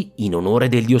giochi in onore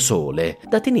del dio Sole,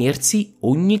 da tenersi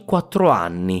ogni 4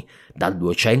 anni, dal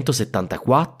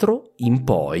 274 in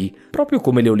poi, proprio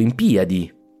come le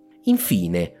Olimpiadi.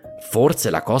 Infine, forse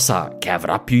la cosa che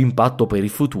avrà più impatto per il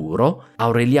futuro,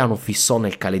 Aureliano fissò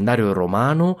nel calendario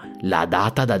romano la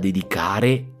data da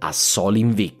dedicare a Sol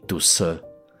Invictus.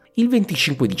 Il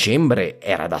 25 dicembre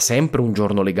era da sempre un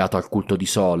giorno legato al culto di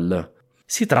Sol.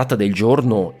 Si tratta del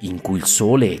giorno in cui il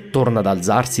sole torna ad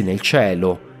alzarsi nel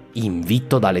cielo,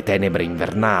 invitto dalle tenebre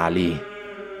invernali.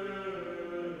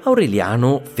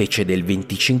 Aureliano fece del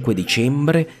 25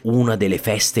 dicembre una delle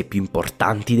feste più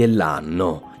importanti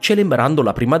dell'anno, celebrando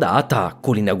la prima data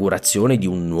con l'inaugurazione di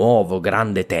un nuovo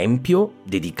grande tempio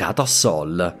dedicato a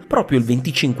Sol, proprio il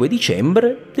 25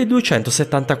 dicembre del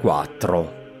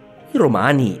 274. I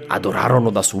Romani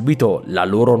adorarono da subito la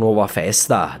loro nuova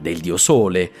festa del dio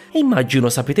Sole e immagino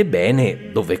sapete bene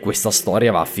dove questa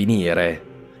storia va a finire.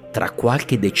 Tra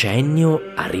qualche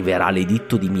decennio arriverà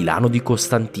l'editto di Milano di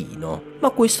Costantino,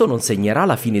 ma questo non segnerà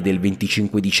la fine del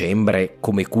 25 dicembre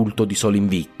come culto di Sol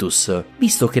Invictus,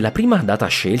 visto che la prima data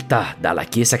scelta dalla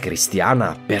Chiesa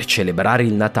cristiana per celebrare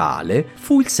il Natale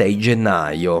fu il 6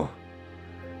 gennaio.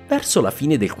 Verso la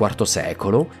fine del IV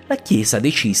secolo, la Chiesa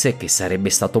decise che sarebbe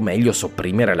stato meglio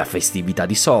sopprimere la festività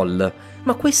di Sol,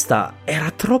 ma questa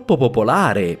era troppo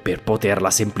popolare per poterla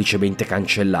semplicemente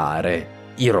cancellare.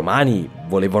 I Romani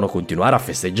volevano continuare a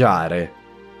festeggiare.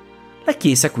 La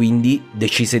Chiesa quindi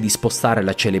decise di spostare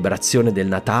la celebrazione del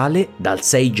Natale dal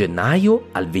 6 gennaio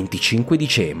al 25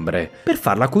 dicembre, per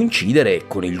farla coincidere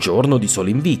con il giorno di Sol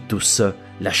Invictus,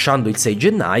 lasciando il 6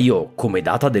 gennaio come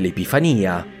data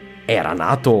dell'Epifania. Era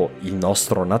nato il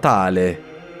nostro Natale.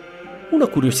 Una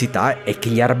curiosità è che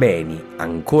gli armeni,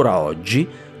 ancora oggi,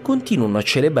 continuano a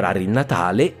celebrare il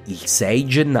Natale il 6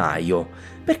 gennaio,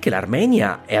 perché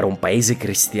l'Armenia era un paese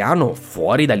cristiano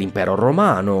fuori dall'impero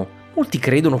romano. Molti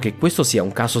credono che questo sia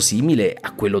un caso simile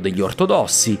a quello degli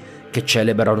ortodossi, che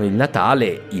celebrano il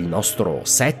Natale il nostro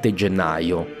 7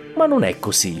 gennaio, ma non è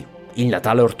così. Il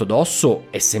Natale ortodosso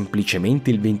è semplicemente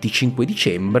il 25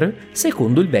 dicembre,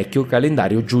 secondo il vecchio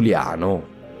calendario giuliano.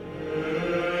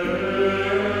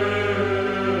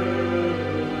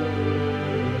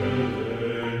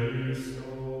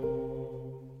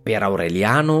 Per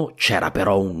Aureliano c'era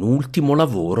però un ultimo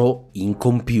lavoro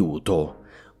incompiuto,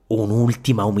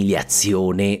 un'ultima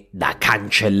umiliazione da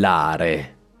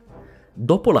cancellare.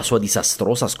 dopo la sua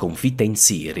disastrosa sconfitta in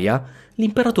Siria,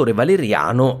 l'imperatore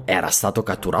Valeriano era stato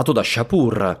catturato da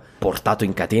Shapur, portato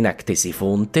in catena a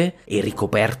Ctesifonte e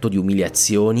ricoperto di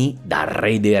umiliazioni da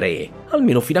re dei re,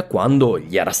 almeno fino a quando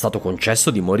gli era stato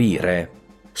concesso di morire.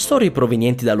 Storie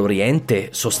provenienti dall'Oriente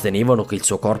sostenevano che il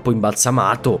suo corpo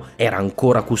imbalsamato era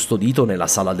ancora custodito nella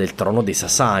sala del trono dei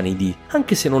Sassanidi,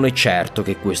 anche se non è certo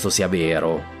che questo sia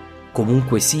vero.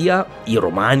 Comunque sia, i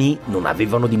romani non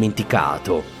avevano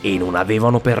dimenticato e non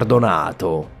avevano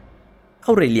perdonato.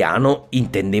 Aureliano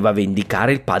intendeva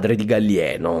vendicare il padre di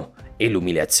Gallieno e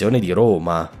l'umiliazione di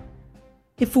Roma.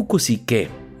 E fu così che,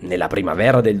 nella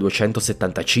primavera del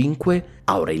 275,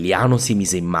 Aureliano si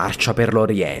mise in marcia per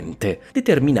l'Oriente,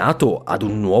 determinato ad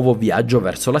un nuovo viaggio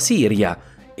verso la Siria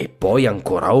e poi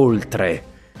ancora oltre,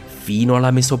 fino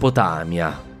alla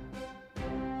Mesopotamia.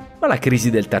 Ma la crisi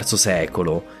del III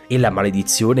secolo e la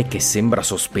maledizione che sembra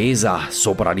sospesa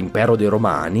sopra l'impero dei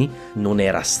Romani non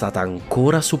era stata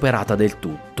ancora superata del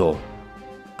tutto.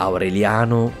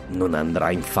 Aureliano non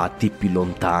andrà infatti più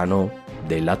lontano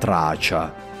della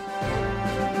Tracia.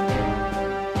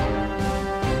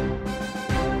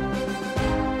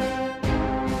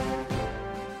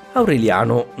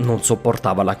 Aureliano non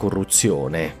sopportava la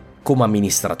corruzione. Come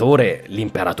amministratore,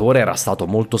 l'imperatore era stato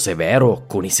molto severo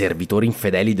con i servitori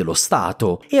infedeli dello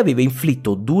Stato e aveva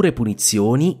inflitto dure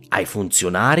punizioni ai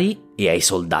funzionari e ai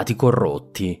soldati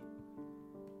corrotti.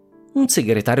 Un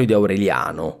segretario di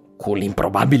Aureliano, con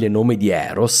l'improbabile nome di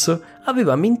Eros,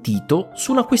 aveva mentito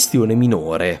su una questione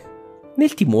minore.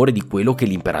 Nel timore di quello che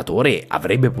l'imperatore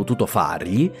avrebbe potuto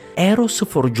fargli, Eros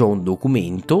forgiò un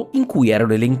documento in cui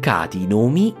erano elencati i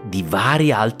nomi di vari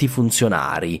alti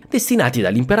funzionari, destinati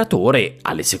dall'imperatore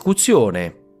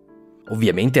all'esecuzione.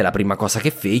 Ovviamente la prima cosa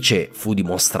che fece fu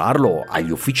dimostrarlo agli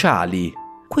ufficiali.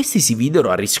 Questi si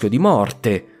videro a rischio di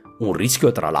morte, un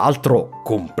rischio tra l'altro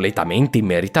completamente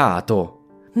immeritato.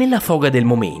 Nella foga del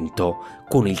momento,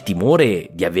 con il timore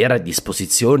di avere a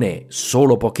disposizione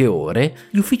solo poche ore,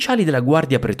 gli ufficiali della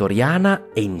guardia pretoriana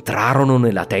entrarono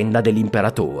nella tenda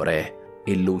dell'imperatore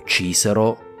e lo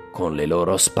uccisero con le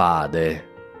loro spade.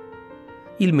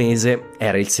 Il mese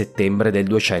era il settembre del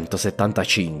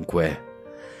 275.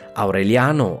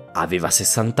 Aureliano aveva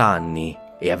 60 anni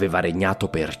e aveva regnato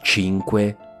per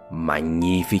 5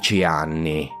 magnifici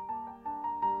anni.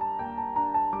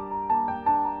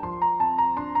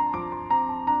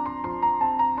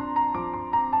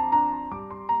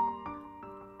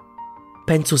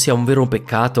 Penso sia un vero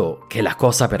peccato che la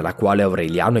cosa per la quale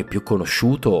Aureliano è più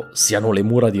conosciuto siano le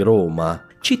mura di Roma,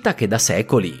 città che da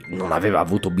secoli non aveva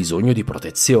avuto bisogno di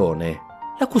protezione.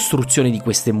 La costruzione di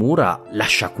queste mura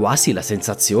lascia quasi la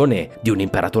sensazione di un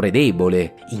imperatore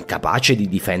debole, incapace di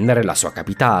difendere la sua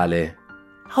capitale.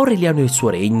 Aureliano e il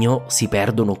suo regno si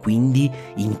perdono quindi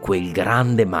in quel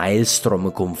grande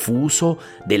maelstrom confuso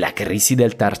della crisi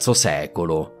del III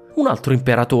secolo. Un altro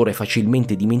imperatore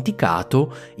facilmente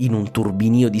dimenticato in un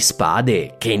turbinio di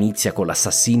spade che inizia con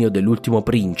l'assassinio dell'ultimo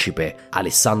principe,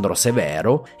 Alessandro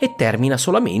Severo, e termina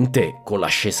solamente con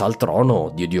l'ascesa al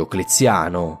trono di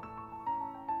Diocleziano.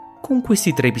 Con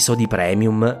questi 3 episodi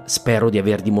premium spero di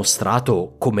aver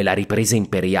dimostrato come la ripresa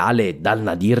imperiale dal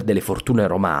nadir delle fortune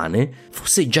romane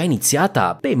fosse già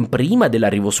iniziata ben prima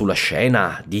dell'arrivo sulla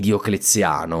scena di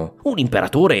Diocleziano, un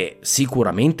imperatore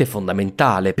sicuramente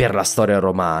fondamentale per la storia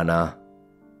romana.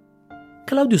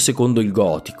 Claudio II il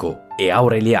Gotico e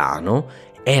Aureliano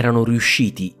erano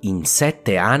riusciti in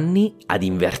 7 anni ad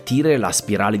invertire la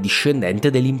spirale discendente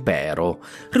dell'impero,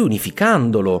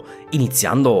 riunificandolo,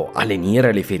 iniziando a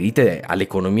lenire le ferite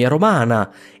all'economia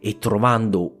romana e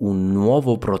trovando un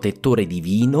nuovo protettore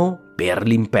divino per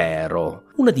l'impero,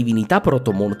 una divinità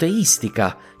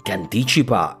protomonoteistica che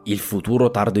anticipa il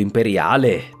futuro tardo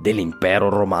imperiale dell'impero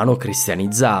romano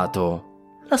cristianizzato.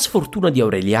 La sfortuna di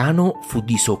Aureliano fu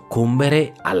di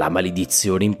soccombere alla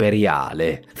maledizione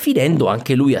imperiale, finendo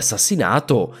anche lui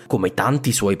assassinato come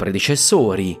tanti suoi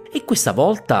predecessori, e questa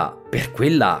volta per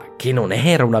quella che non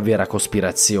era una vera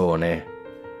cospirazione.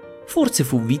 Forse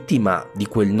fu vittima di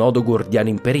quel nodo gordiano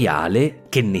imperiale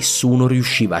che nessuno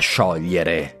riusciva a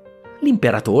sciogliere.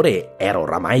 L'imperatore era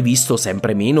oramai visto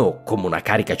sempre meno come una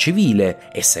carica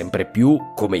civile e sempre più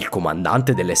come il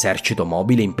comandante dell'esercito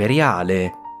mobile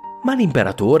imperiale. Ma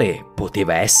l'imperatore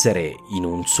poteva essere in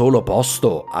un solo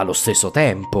posto allo stesso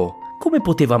tempo. Come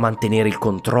poteva mantenere il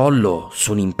controllo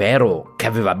su un impero che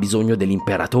aveva bisogno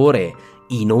dell'imperatore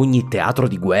in ogni teatro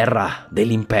di guerra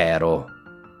dell'impero?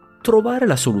 Trovare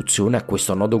la soluzione a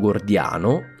questo nodo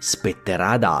gordiano spetterà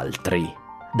ad altri.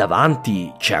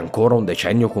 Davanti c'è ancora un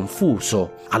decennio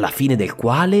confuso, alla fine del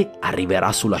quale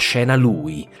arriverà sulla scena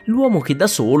lui, l'uomo che da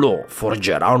solo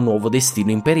forgerà un nuovo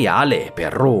destino imperiale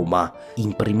per Roma,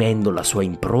 imprimendo la sua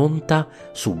impronta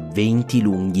su 20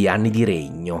 lunghi anni di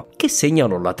regno, che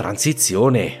segnano la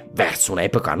transizione verso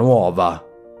un'epoca nuova.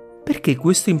 Perché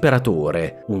questo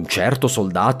imperatore, un certo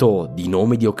soldato di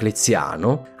nome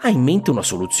Diocleziano, ha in mente una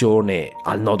soluzione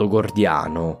al nodo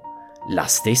gordiano, la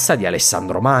stessa di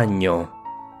Alessandro Magno.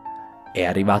 È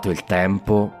arrivato il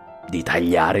tempo di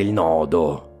tagliare il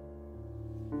nodo.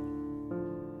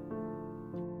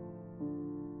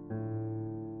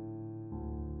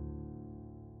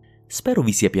 Spero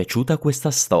vi sia piaciuta questa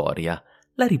storia.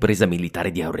 La ripresa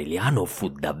militare di Aureliano fu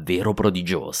davvero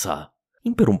prodigiosa.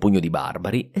 In Per un pugno di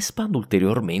barbari espando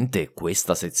ulteriormente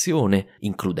questa sezione,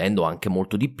 includendo anche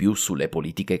molto di più sulle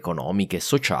politiche economiche e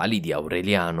sociali di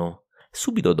Aureliano.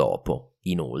 Subito dopo,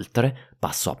 inoltre,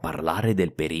 passo a parlare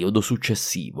del periodo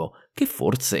successivo, che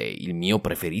forse è il mio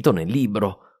preferito nel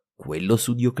libro, quello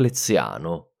su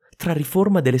Diocleziano. Tra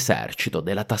riforma dell'esercito,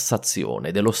 della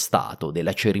tassazione, dello Stato,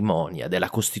 della cerimonia, della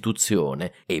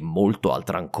Costituzione e molto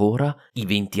altro ancora, i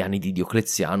 20 anni di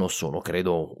Diocleziano sono,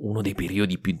 credo, uno dei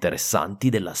periodi più interessanti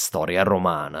della storia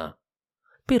romana.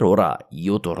 Per ora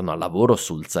io torno al lavoro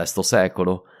sul VI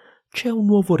secolo. C'è un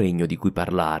nuovo regno di cui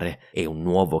parlare e un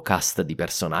nuovo cast di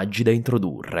personaggi da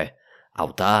introdurre.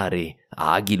 Autari,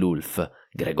 Agilulf,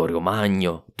 Gregorio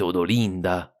Magno,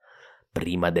 Teodolinda.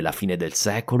 Prima della fine del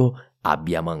secolo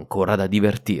abbiamo ancora da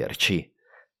divertirci.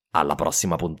 Alla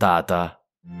prossima puntata!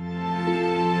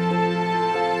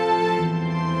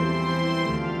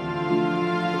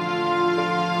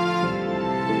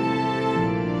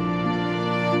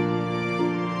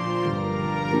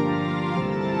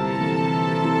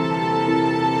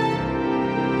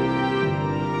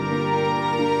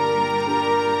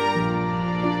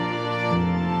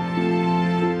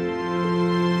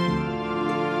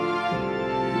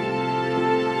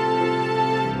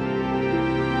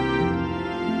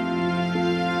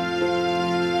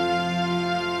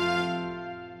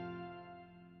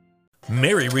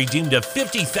 Mary redeemed a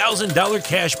 $50,000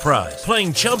 cash prize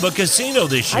playing Chumba Casino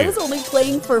this year. I was only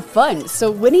playing for fun, so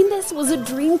winning this was a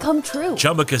dream come true.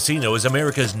 Chumba Casino is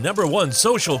America's #1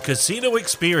 social casino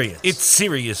experience. It's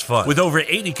serious fun. With over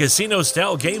 80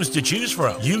 casino-style games to choose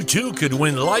from, you too could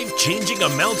win life-changing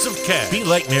amounts of cash. Be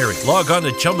like Mary. Log on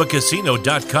to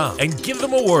ChumbaCasino.com and give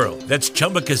them a whirl. That's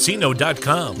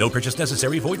ChumbaCasino.com. No purchase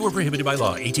necessary. Void where prohibited by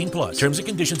law. 18+. Terms and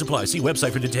conditions apply. See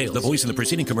website for details. The voice in the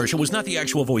preceding commercial was not the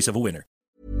actual voice of a winner.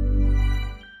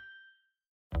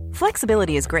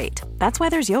 Flexibility is great. That's why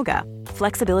there's yoga.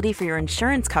 Flexibility for your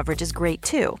insurance coverage is great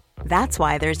too. That's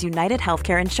why there's United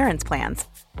Healthcare Insurance Plans.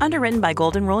 Underwritten by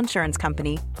Golden Rule Insurance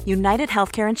Company, United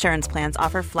Healthcare Insurance Plans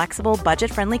offer flexible,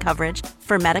 budget-friendly coverage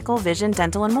for medical, vision,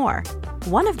 dental, and more.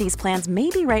 One of these plans may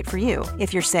be right for you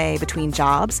if you're, say, between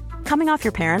jobs, coming off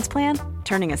your parents' plan,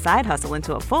 turning a side hustle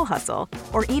into a full hustle,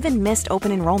 or even missed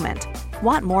open enrollment.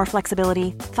 Want more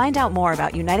flexibility? Find out more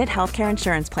about United Healthcare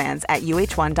Insurance Plans at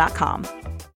uh1.com.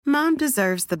 Mom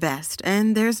deserves the best,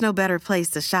 and there's no better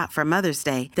place to shop for Mother's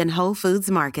Day than Whole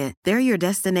Foods Market. They're your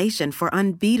destination for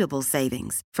unbeatable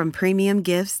savings, from premium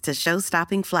gifts to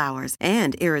show-stopping flowers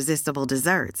and irresistible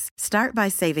desserts. Start by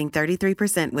saving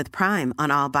 33% with Prime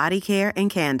on all body care and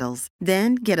candles.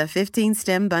 Then get a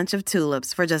 15-stem bunch of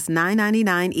tulips for just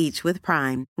 $9.99 each with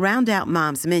Prime. Round out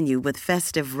Mom's menu with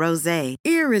festive rosé,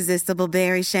 irresistible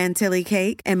berry chantilly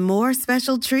cake, and more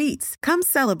special treats. Come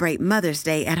celebrate Mother's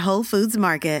Day at Whole Foods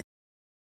Market.